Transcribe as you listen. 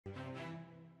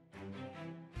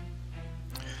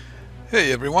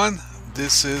Hey everyone,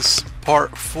 this is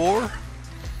part 4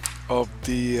 of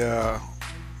the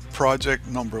project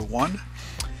number 1,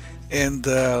 and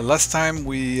last time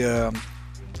we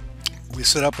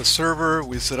set up a server,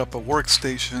 we set up a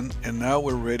workstation, and now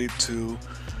we're ready to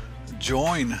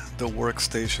join the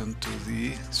workstation to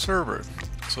the server.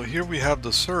 So here we have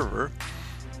the server.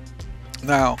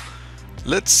 Now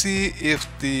let's see if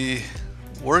the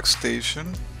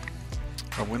workstation,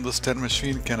 our Windows 10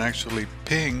 machine, can actually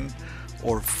ping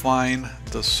or find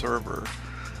the server.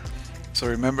 So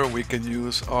remember, we can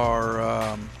use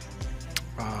our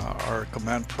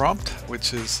command prompt,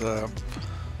 which is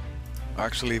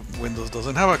actually Windows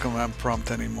doesn't have a command prompt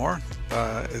anymore.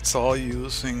 It's all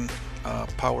using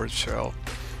PowerShell,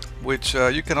 which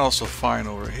you can also find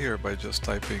over here by just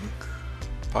typing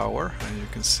power, and you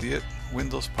can see it,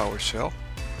 Windows PowerShell.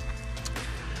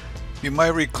 You might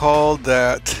recall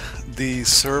that the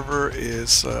server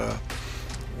is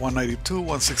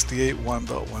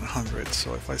 192.168.1.100.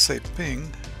 So if I say ping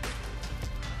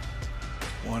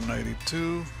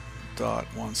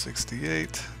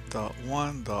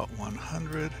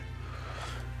 192.168.1.100,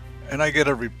 and I get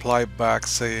a reply back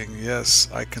saying yes,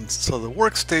 I can. So the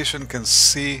workstation can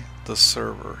see the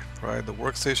server, right? The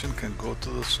workstation can go to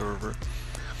the server,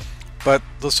 but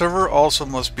the server also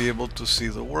must be able to see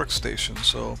the workstation.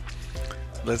 So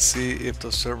let's see if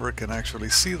the server can actually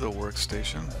see the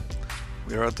workstation.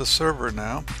 We are at the server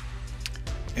now,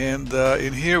 and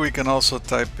in here we can also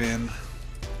type in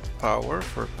power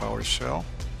for PowerShell,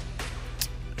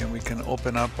 and we can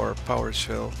open up our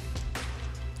PowerShell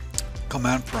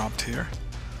command prompt here.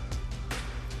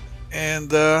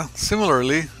 And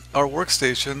similarly, our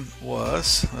workstation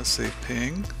was, let's say,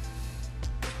 ping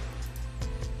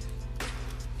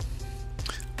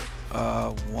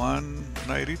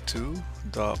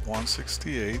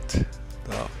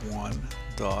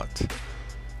 192.168.1.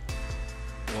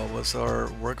 What was our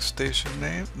workstation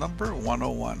name number?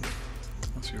 101,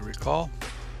 as you recall.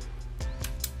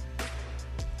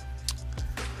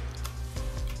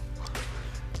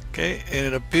 Okay, and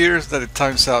it appears that it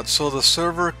times out, so the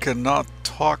server cannot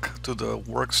talk to the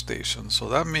workstation. So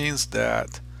that means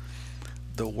that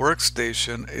the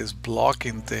workstation is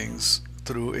blocking things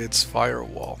through its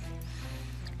firewall.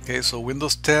 Okay, so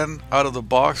Windows 10 out of the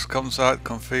box comes out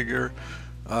configure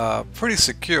pretty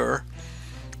secure.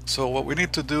 So what we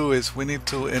need to do is we need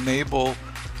to enable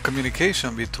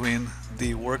communication between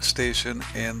the workstation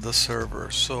and the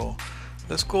server. So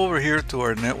let's go over here to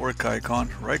our network icon,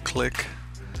 right click,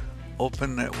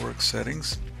 open network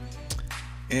settings,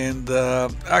 and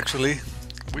actually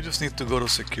we just need to go to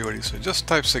security. So just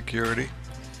type security.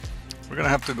 We're gonna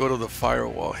have to go to the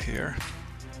firewall here.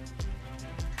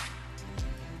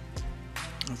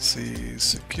 Let's see,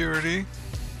 security.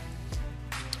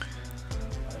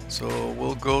 So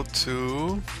we'll go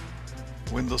to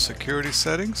Windows security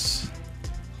settings,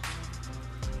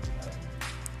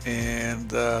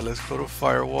 and let's go to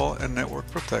firewall and network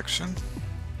protection,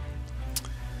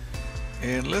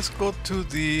 and let's go to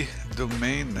the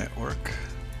domain network,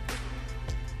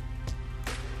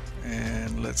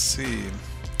 and let's see,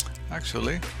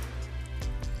 actually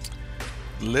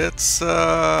let's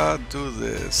do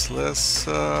this. Let's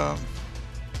go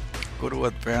to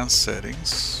advanced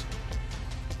settings,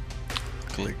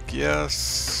 click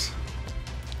yes,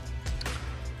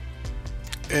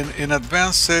 and in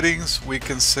advanced settings we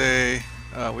can say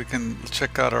we can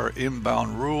check out our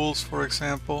inbound rules, for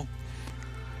example.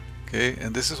 Okay,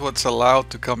 and this is what's allowed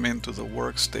to come into the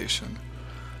workstation.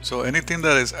 So anything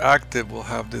that is active will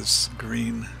have this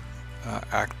green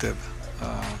active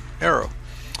arrow.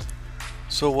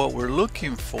 So what we're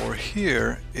looking for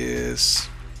here is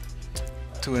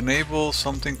to enable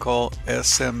something called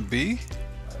SMB,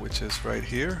 which is right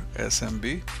here,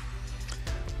 SMB.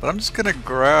 But I'm just gonna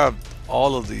grab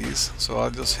all of these, so I'll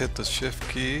just hit the shift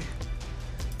key.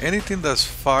 Anything that's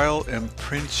file and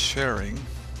print sharing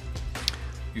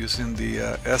using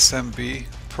the SMB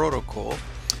protocol,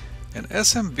 and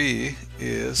SMB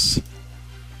is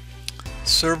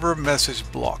server message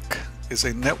block. Is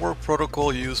a network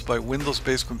protocol used by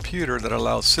Windows-based computer that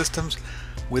allows systems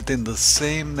within the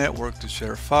same network to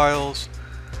share files.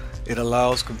 It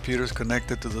allows computers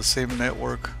connected to the same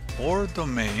network or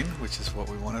domain, which is what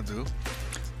we want to do,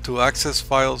 to access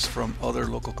files from other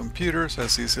local computers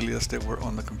as easily as they were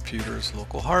on the computer's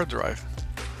local hard drive.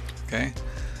 Okay,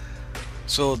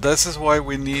 so this is why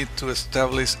we need to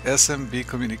establish SMB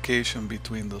communication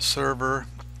between the server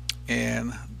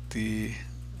and the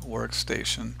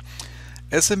workstation.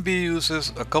 SMB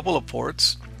uses a couple of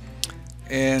ports,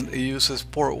 and it uses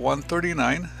port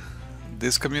 139.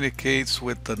 This communicates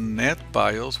with the net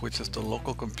BIOS, which is the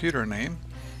local computer name,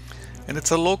 And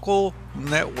it's a local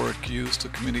network used to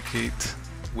communicate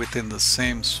within the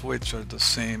same switch or the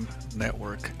same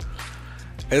network.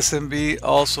 SMB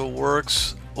also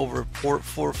works over port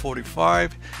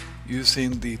 445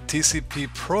 using the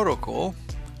TCP protocol,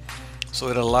 so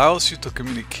it allows you to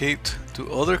communicate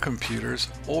to other computers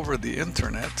over the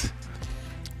internet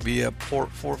via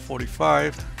port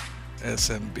 445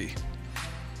 SMB.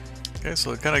 Okay,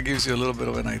 so it kind of gives you a little bit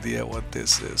of an idea what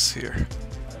this is here.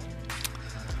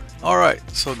 Alright,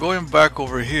 so going back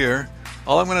over here,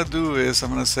 all I'm going to do is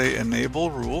I'm going to say enable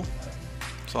rule.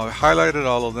 So I highlighted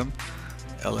all of them.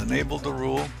 I'll enable the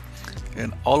rule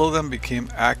and all of them became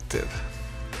active.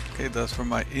 Okay, that's for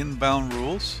my inbound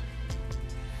rules.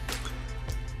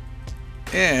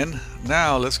 And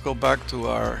now let's go back to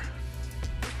our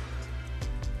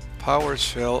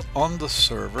PowerShell on the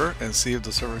server and see if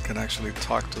the server can actually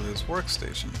talk to this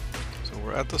workstation. So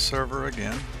we're at the server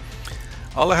again.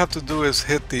 All I have to do is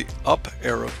hit the up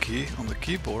arrow key on the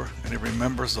keyboard and it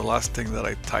remembers the last thing that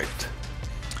I typed.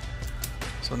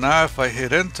 So now if I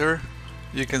hit enter,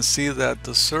 you can see that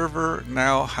the server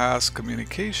now has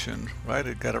communication, right?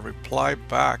 It got a reply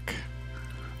back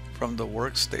from the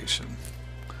workstation.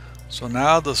 So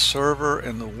now the server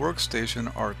and the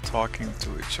workstation are talking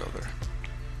to each other.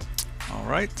 All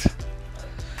right.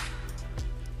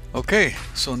 Okay,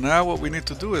 so now what we need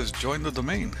to do is join the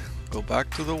domain. Go back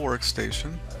to the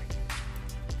workstation.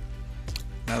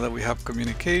 Now that we have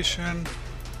communication,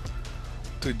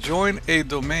 to join a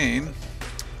domain,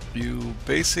 you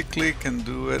basically can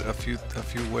do it a few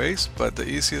ways, but the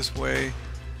easiest way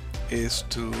is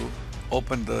to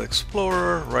open the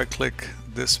Explorer, right-click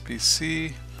this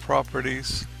PC,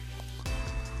 Properties,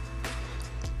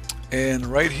 and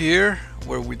right here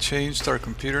where we changed our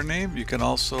computer name, you can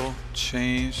also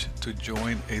change to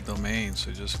join a domain.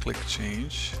 So just click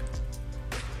change,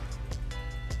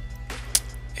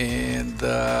 and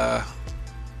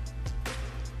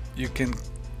you can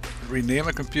rename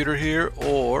a computer here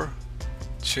or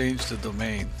change the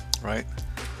domain, right?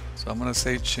 So I'm going to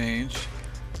say change,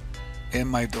 and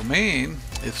my domain,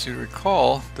 if you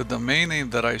recall, the domain name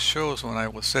that I chose when I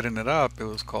was setting it up, it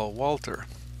was called Walter.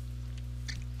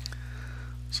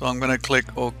 So I'm going to click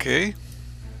OK.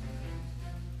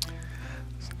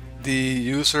 The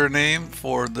username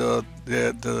for the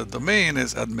domain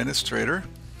is administrator,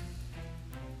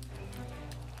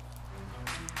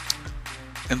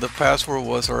 and the password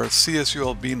was our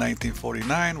CSULB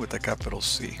 1949 with a capital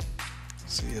C.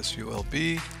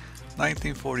 CSULB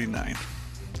 1949.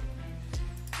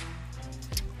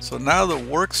 So now the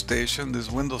workstation,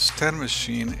 this Windows 10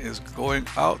 machine, is going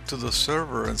out to the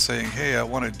server and saying, hey, I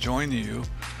want to join you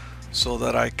so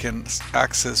that I can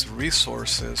access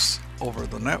resources over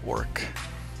the network.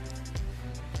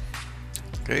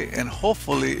 Okay, and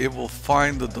hopefully it will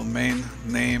find the domain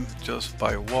name just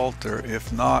by Walter.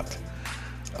 If not,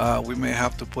 we may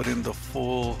have to put in the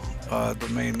full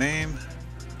domain name.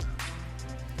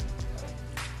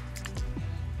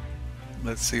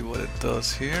 Let's see what it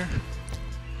does here.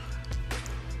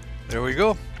 There we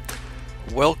go.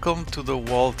 Welcome to the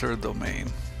Walter domain.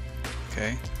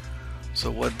 Okay, so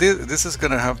what this is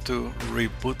gonna have to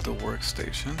reboot the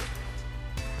workstation.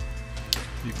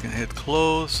 You can hit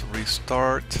close,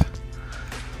 restart.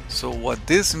 So what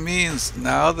this means,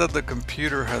 now that the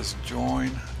computer has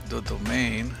joined the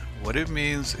domain, what it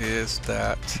means is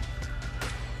that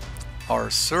our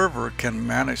server can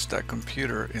manage that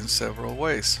computer in several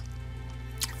ways.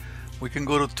 We can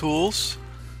go to tools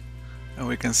and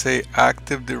we can say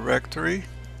Active Directory,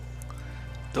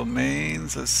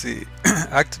 domains, let's see,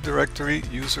 Active Directory,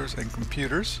 users and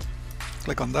computers.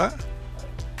 Click on that.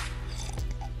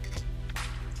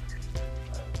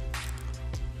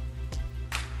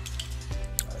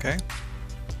 Okay.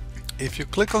 If you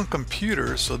click on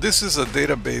computers, so this is a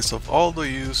database of all the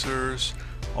users,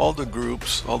 all the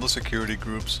groups, all the security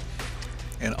groups,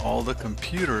 and all the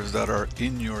computers that are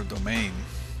in your domain,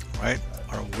 right?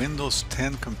 Our Windows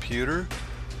 10 computer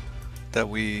that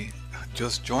we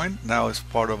just joined now is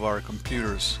part of our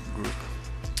computers group.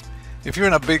 If you're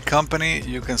in a big company,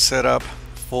 you can set up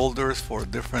folders for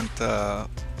different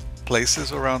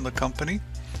places around the company,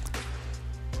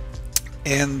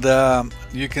 and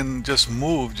you can just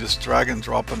drag and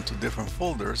drop them to different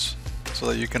folders so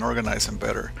that you can organize them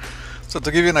better. So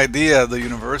to give you an idea, the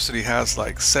university has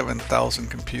like 7,000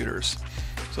 computers.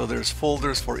 So there's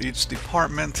folders for each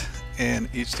department, and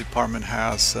each department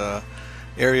has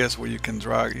areas where you can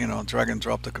drag and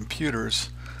drop the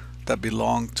computers that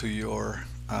belong to your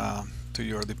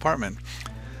department.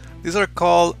 These are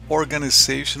called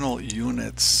organizational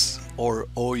units, or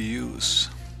OUs,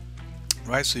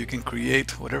 right? So you can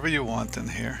create whatever you want in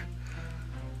here.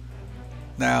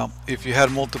 Now, if you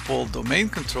had multiple domain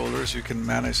controllers, you can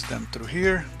manage them through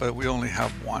here, but we only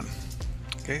have one.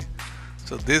 Okay,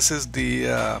 so this is the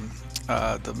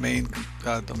domain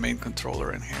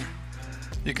controller in here.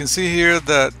 You can see here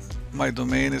that my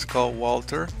domain is called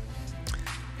Walter,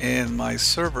 and my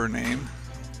server name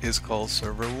is called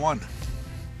server1.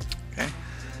 Okay,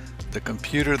 the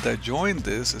computer that joined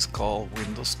this is called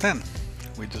Windows 10.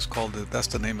 We just called it, that's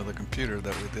the name of the computer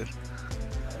that we did.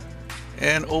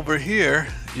 And over here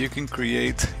you can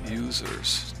create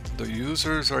users. The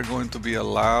users are going to be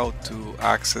allowed to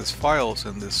access files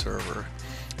in this server.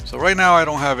 So right now I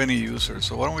don't have any users,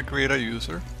 so why don't we create a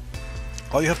user?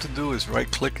 All you have to do is right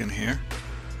click in here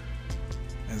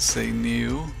and say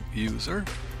new user,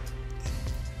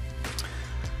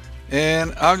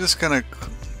 and I'm just gonna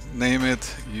name it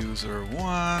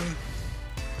user1,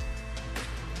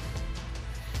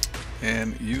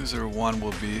 and user1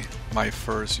 will be my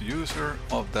first user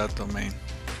of that domain.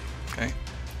 Okay,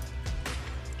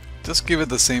 just give it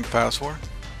the same password,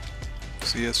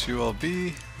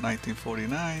 CSULB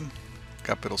 1949,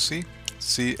 capital C,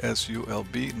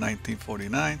 CSULB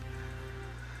 1949.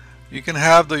 You can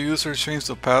have the user change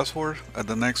the password at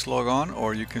the next logon,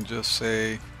 or you can just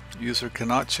say user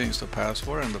cannot change the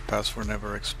password and the password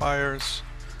never expires.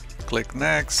 Click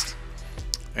next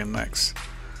and next.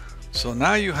 So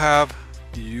now you have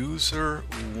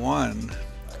user1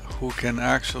 who can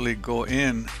actually go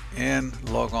in and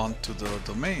log on to the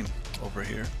domain over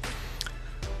here.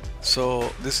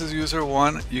 So this is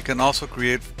user1. You can also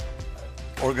create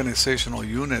organizational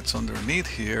units underneath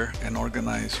here and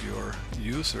organize your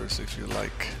users if you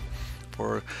like.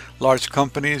 For large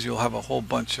companies, you'll have a whole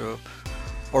bunch of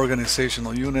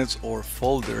organizational units or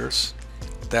folders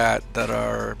that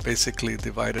are basically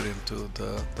divided into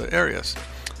the areas.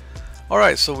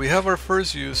 Alright, so we have our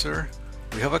first user,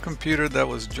 we have a computer that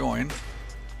was joined.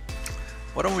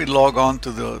 Why don't we log on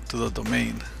to the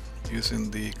domain using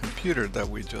the computer that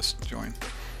we just joined.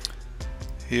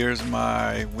 Here's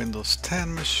my Windows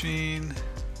 10 machine.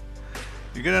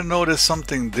 You're gonna notice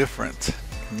something different.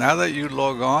 Now that you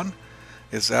log on,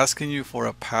 it's asking you for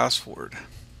a password.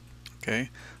 Okay,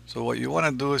 so what you want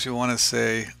to do is you want to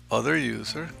say other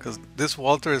user, because this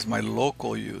Walter is my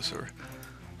local user.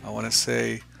 I want to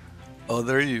say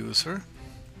other user.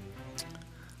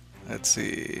 Let's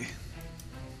see,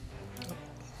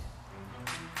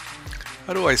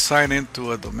 how do I sign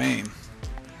into a domain?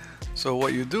 So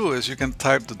what you do is you can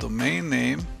type the domain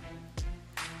name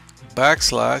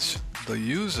backslash the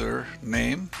user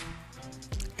name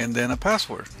and then a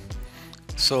password.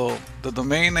 So the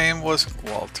domain name was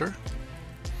Walter.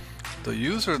 The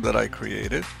user that I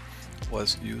created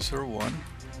was user1,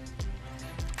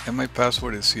 and my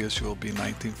password is CSULB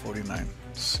 1949.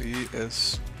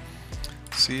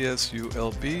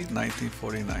 CSULB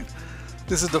 1949.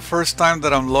 This is the first time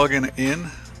that I'm logging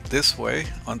in this way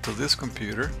onto this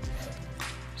computer,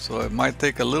 so it might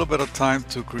take a little bit of time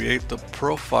to create the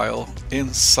profile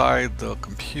inside the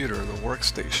computer, the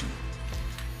workstation.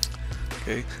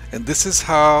 Okay, and this is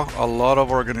how a lot of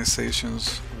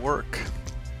organizations work,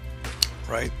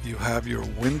 right? You have your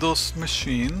Windows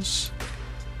machines,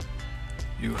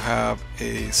 you have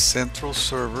a central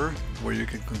server where you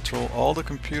can control all the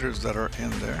computers that are in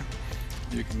there.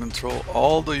 You can control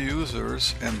all the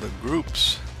users and the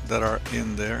groups that are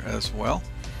in there as well.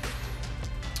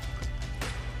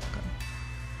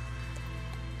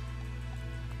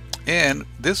 And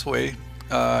this way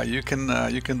you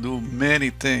can do many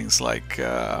things, like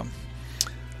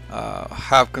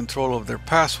have control of their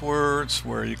passwords,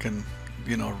 where you can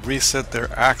reset their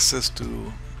access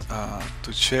to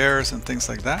shares and things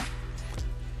like that.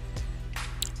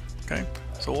 Okay,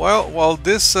 so while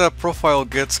this profile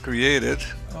gets created,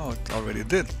 oh, it already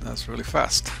did. That's really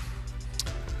fast.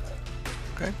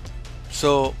 Okay,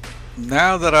 so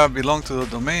now that I belong to the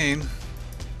domain,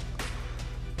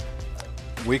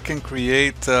 we can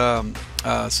create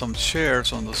some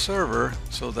shares on the server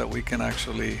so that we can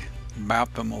actually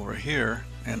map them over here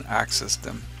and access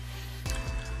them.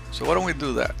 So why don't we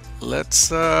do that? Let's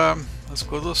go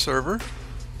to the server.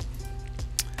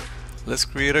 Let's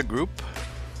create a group.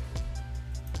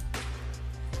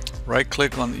 Right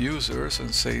click on users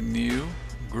and say new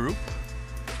group,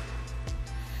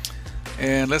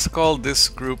 and let's call this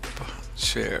group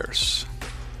shares.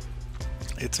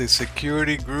 It's a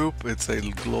security group, it's a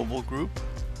global group.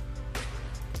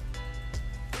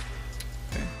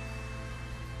 Okay.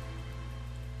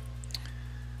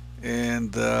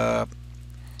 And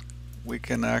we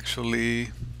can actually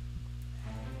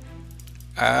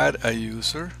add a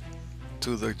user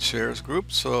to the shares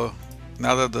group. So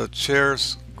now that the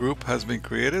shares group has been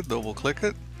created, double click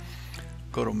it.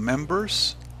 go to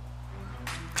members,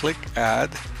 click add,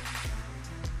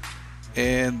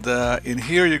 and in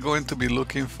here you're going to be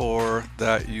looking for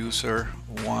that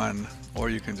user1, or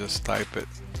you can just type it.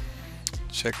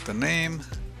 Check the name,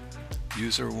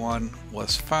 user1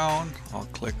 was found. I'll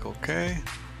click OK,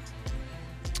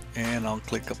 and I'll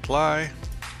click apply.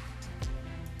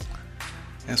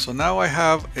 And so now I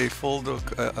have a folder,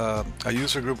 a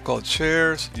user group called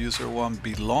shares. User1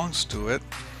 belongs to it.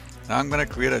 Now I'm going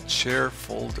to create a share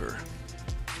folder.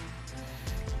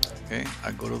 Okay,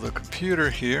 I go to the computer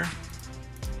here,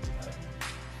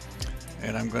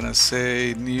 and I'm going to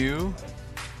say new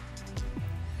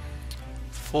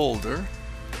folder,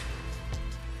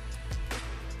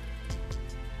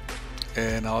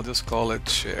 and I'll just call it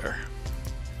share.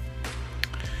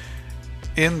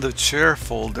 In the share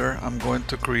folder, I'm going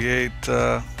to create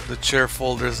the share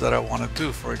folders that I want to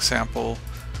do. For example,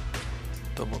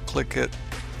 double click it,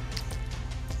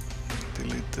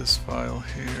 delete this file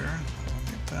here, I don't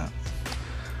need that.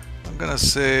 I'm gonna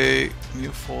say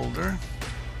new folder,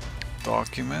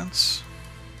 documents.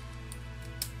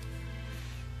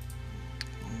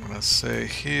 I'm gonna say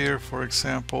here, for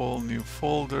example, new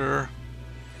folder,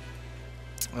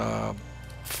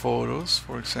 photos,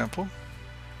 for example.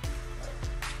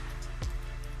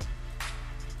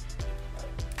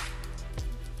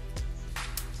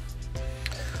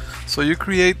 So you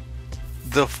create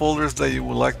the folders that you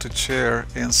would like to share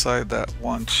inside that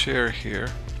one share here.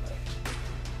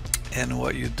 And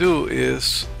what you do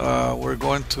is we're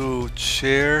going to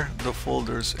share the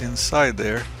folders inside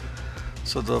there.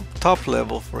 So the top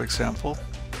level, for example,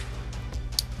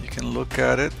 you can look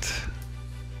at it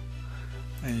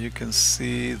and you can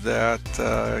see that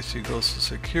as you go to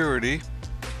security,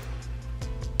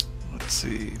 let's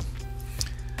see,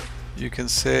 you can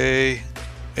say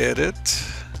edit,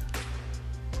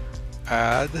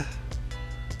 add,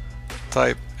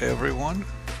 type everyone,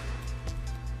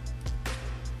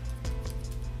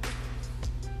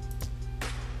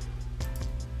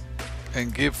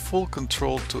 and give full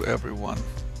control to everyone.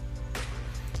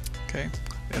 Okay,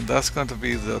 and that's going to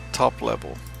be the top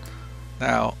level.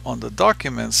 Now on the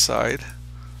document side,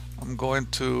 I'm going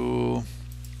to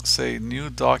say new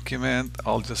document.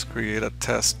 I'll just create a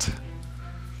test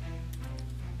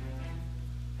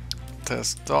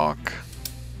doc.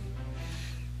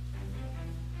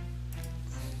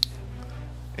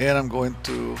 And I'm going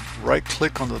to right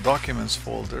click on the documents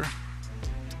folder,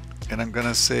 and I'm going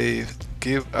to say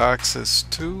give access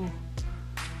to.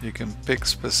 You can pick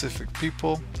specific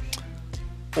people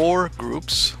or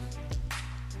groups.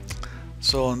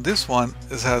 So on this one,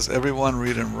 it has everyone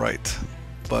read and write,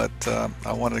 but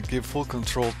I want to give full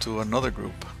control to another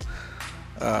group,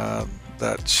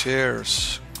 that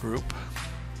shares group.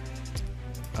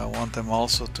 I want them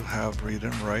also to have read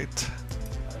and write.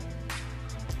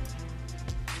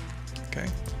 Okay,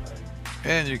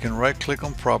 and you can right click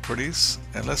on properties,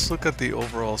 and let's look at the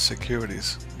overall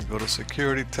securities. You go to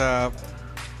security tab,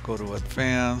 go to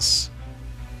advanced,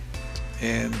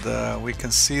 and we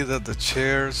can see that the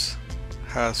chairs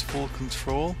has full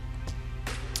control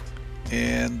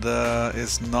and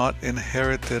is not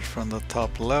inherited from the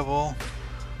top level,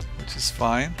 which is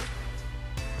fine.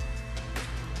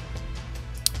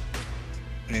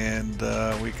 And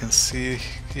we can see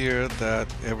here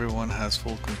that everyone has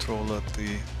full control at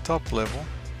the top level,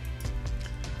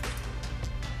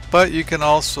 but you can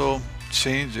also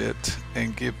change it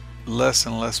and give less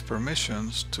and less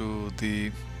permissions to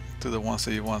the ones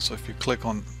that you want. So if you click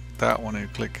on that one and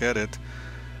you click edit,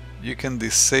 you can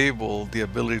disable the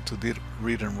ability to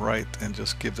read and write and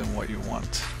just give them what you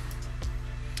want.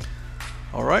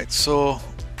 Alright, so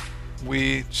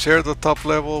we shared the top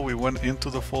level, we went into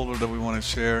the folder that we want to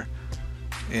share,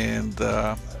 and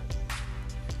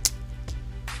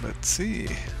let's see,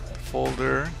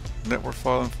 folder, network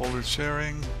file and folder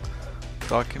sharing,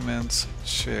 documents,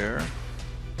 share.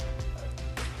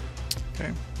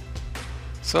 Okay,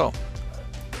 so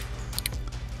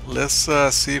let's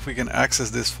see if we can access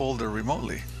this folder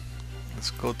remotely. Let's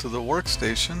go to the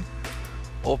workstation,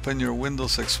 open your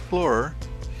Windows Explorer,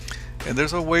 and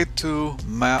there's a way to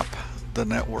map the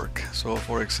network. So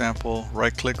for example,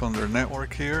 right click on their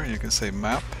network here, you can say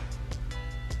map,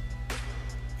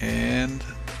 and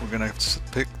we're gonna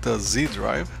pick the Z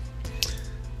drive,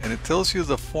 and it tells you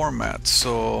the format.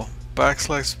 So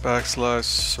 //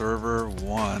 server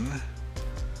 1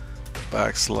 /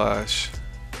 I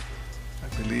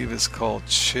believe it's called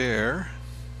share.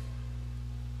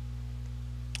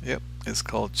 Yep, it's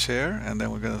called share, and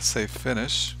then we're gonna say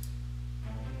finish.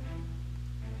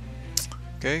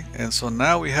 Okay, and so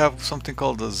now we have something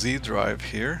called the Z drive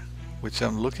here. which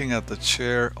I'm looking at the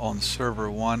chair on server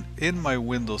 1 in my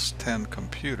Windows 10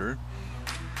 computer,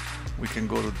 we can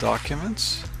go to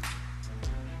Documents,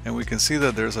 and we can see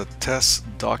that there's a test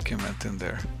document in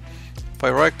there. If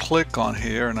I right click on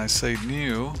here and I say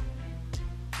New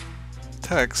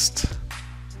Text,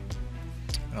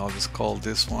 and I'll just call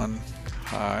this one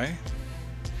Hi,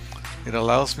 it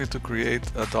allows me to create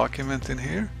a document in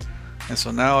here. And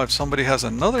so now if somebody has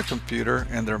another computer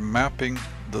and they're mapping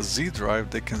the Z drive,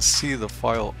 they can see the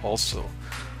file also,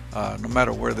 no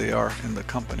matter where they are in the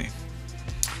company.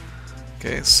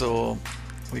 Okay, so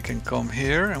we can come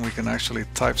here and we can actually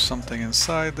type something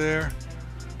inside there,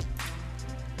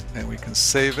 and we can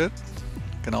save it.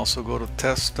 We can also go to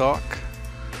test doc,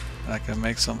 and I can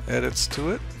make some edits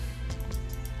to it.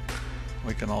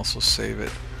 We can also save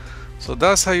it. So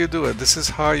that's how you do it. This is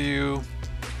how you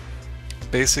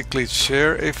basically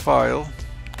share a file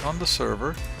on the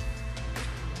server.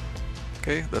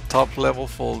 Okay, the top level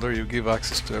folder you give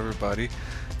access to everybody,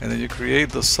 and then you create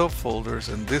the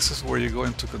subfolders, and this is where you're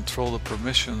going to control the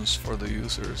permissions for the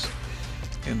users.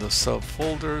 In the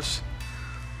subfolders,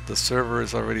 the server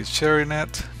is already sharing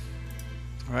it,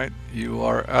 right? You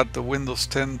are at the Windows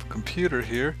 10 computer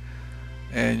here,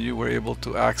 and you were able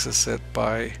to access it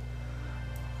by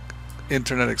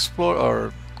Internet Explorer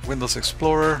or Windows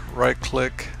Explorer. Right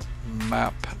click,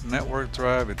 map network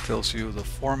drive, it tells you the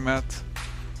format,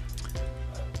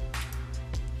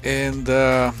 and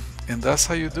that's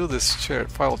how you do this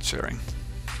file sharing.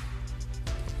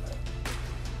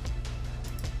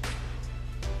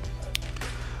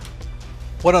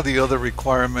 One of the other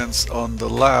requirements on the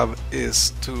lab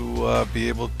is to be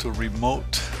able to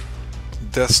remote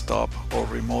desktop or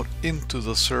remote into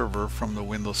the server from the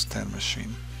Windows 10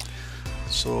 machine.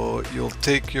 So you'll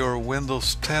take your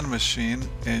Windows 10 machine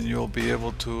and you'll be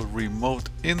able to remote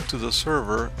into the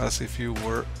server as if you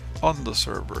were on the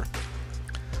server.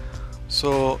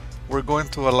 So we're going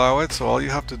to allow it. So all you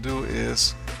have to do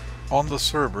is on the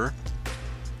server,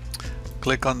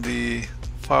 click on the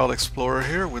File Explorer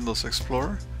here, Windows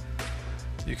Explorer.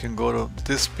 You can go to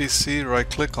this PC, right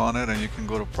click on it, and you can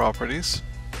go to Properties.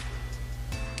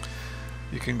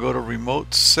 You can go to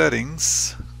Remote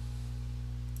Settings,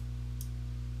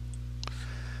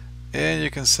 and you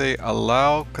can say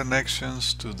allow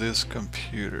connections to this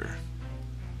computer.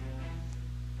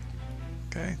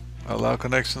 Okay, allow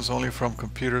connections only from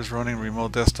computers running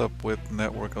remote desktop with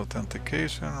network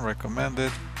authentication,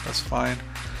 recommended. That's fine.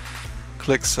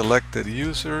 Click selected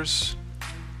users.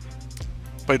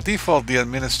 By default, the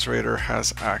administrator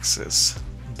has access,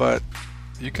 but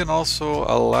you can also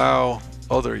allow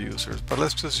other users, but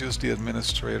let's just use the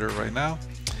administrator right now.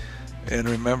 And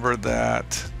remember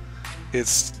that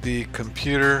it's the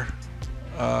computer,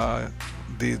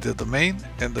 the domain,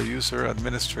 and the user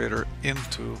administrator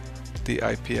into the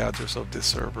IP address of this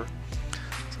server.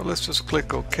 So let's just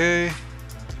click OK,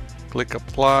 click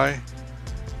Apply,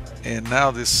 and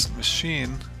now this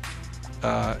machine,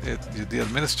 the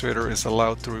administrator is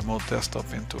allowed to remote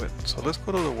desktop into it. So let's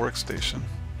go to the workstation,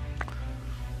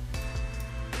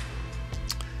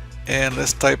 and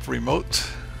let's type remote,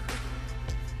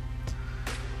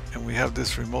 and we have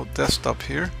this remote desktop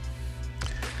here,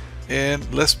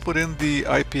 and let's put in the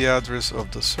IP address of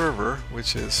the server,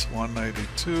 which is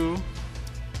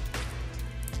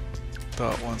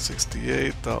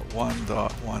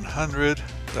 192.168.1.100.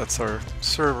 that's our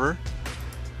server.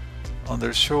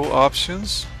 Under show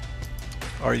options,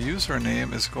 our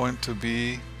username is going to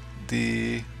be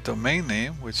the domain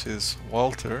name, which is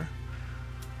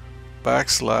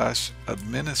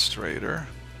Walter/administrator.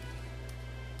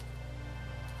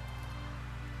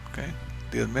 Okay,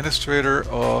 the administrator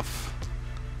of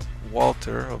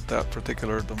Walter, of that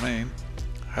particular domain,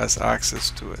 has access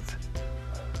to it.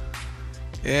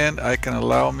 And I can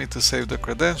allow me to save the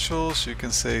credentials. You can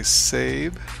say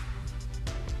save,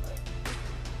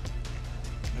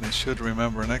 and it should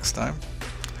remember next time.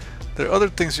 There are other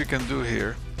things you can do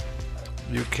here.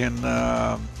 You can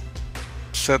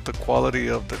set the quality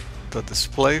of the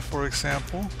display, for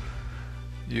example.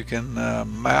 You can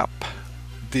map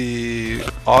the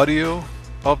audio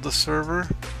of the server,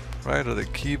 right, or the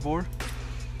keyboard.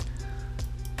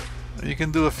 You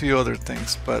can do a few other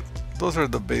things, but those are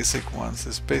the basic ones.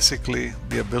 It's basically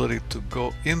the ability to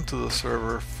go into the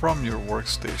server from your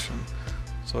workstation.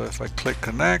 So if I click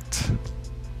connect,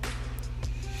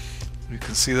 you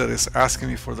can see that it's asking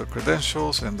me for the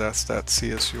credentials, and that's that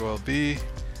CSULB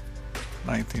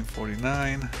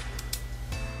 1949.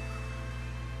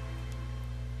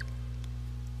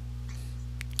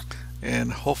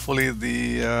 And hopefully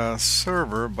the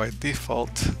server by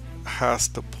default has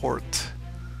the port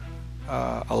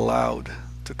allowed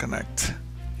to connect.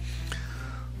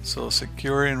 So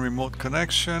securing remote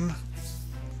connection,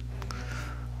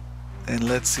 and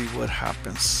let's see what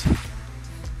happens.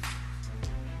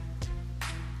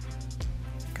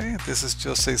 Okay, this is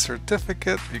just a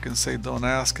certificate. You can say don't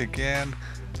ask again,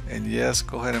 and yes,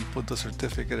 go ahead and put the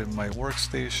certificate in my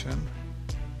workstation.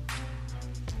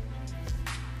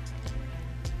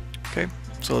 Okay,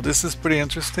 so this is pretty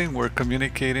interesting. We're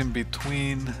communicating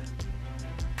between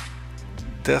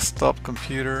desktop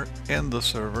computer and the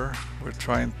server. We're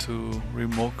trying to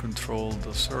remote control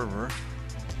the server.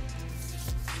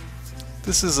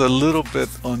 This is a little bit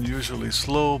unusually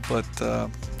slow, but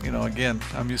you know, again,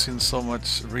 I'm using so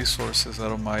much resources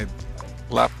out of my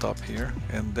laptop here,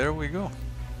 and there we go.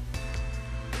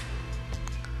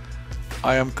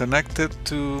 I am connected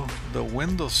to the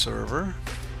Windows server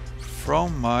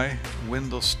from my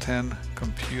Windows 10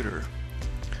 computer.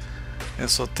 And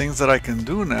so things that I can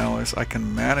do now is I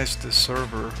can manage this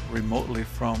server remotely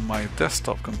from my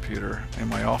desktop computer in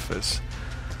my office.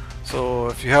 So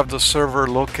if you have the server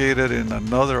located in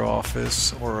another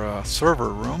office or a server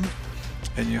room,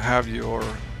 and you have your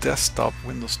desktop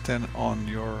Windows 10 on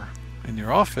in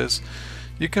your office,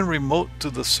 you can remote to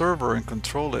the server and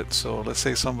control it. So let's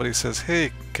say somebody says,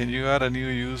 hey, can you add a new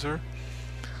user?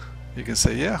 You can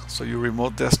say yeah. So you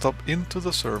remote desktop into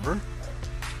the server,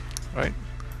 right?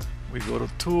 We go to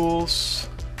tools,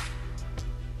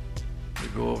 we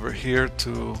go over here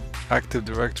to Active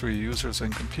Directory users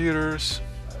and computers.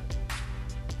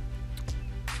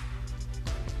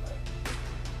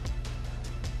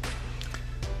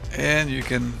 And you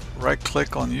can right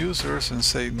click on users and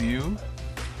say new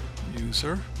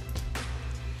user,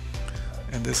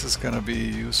 and this is going to be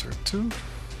user 2.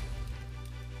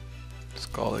 Let's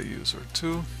call it user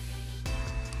 2.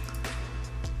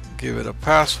 Give it a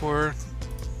password.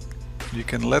 You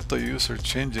can let the user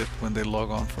change it when they log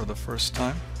on for the first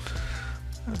time.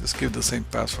 I'll just give the same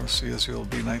password,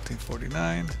 CSULB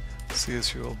 1949,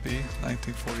 CSULB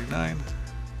 1949.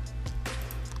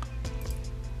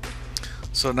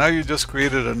 So now you just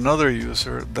created another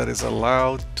user that is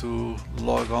allowed to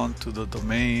log on to the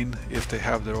domain if they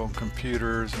have their own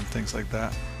computers and things like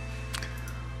that.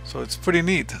 So it's pretty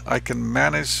neat. I can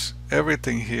manage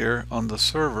everything here on the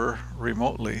server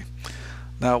remotely.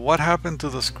 Now what happened to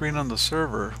the screen on the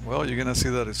server? Well, you're gonna see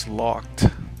that it's locked.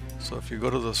 So if you go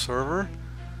to the server,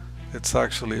 it's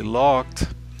actually locked,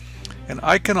 and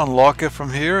I can unlock it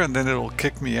from here, and then it'll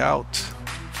kick me out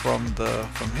from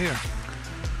here.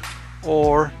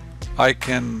 Or I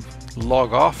can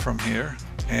log off from here,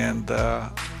 and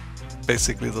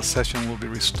basically the session will be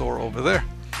restored over there.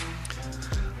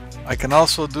 I can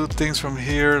also do things from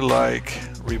here like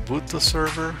reboot the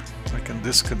server. I can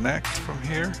disconnect from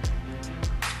here,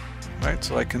 right?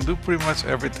 So I can do pretty much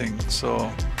everything.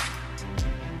 So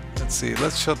let's see,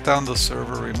 let's shut down the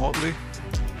server remotely.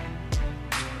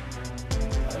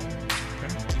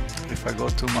 Okay. If I go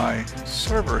to my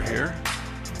server here,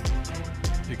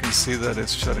 you can see that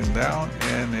it's shutting down,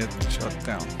 and it shut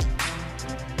down.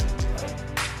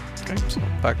 Okay, so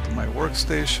back to my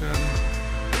workstation,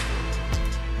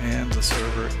 and the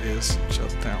server is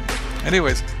shut down.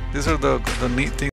 Anyways, these are the neat things.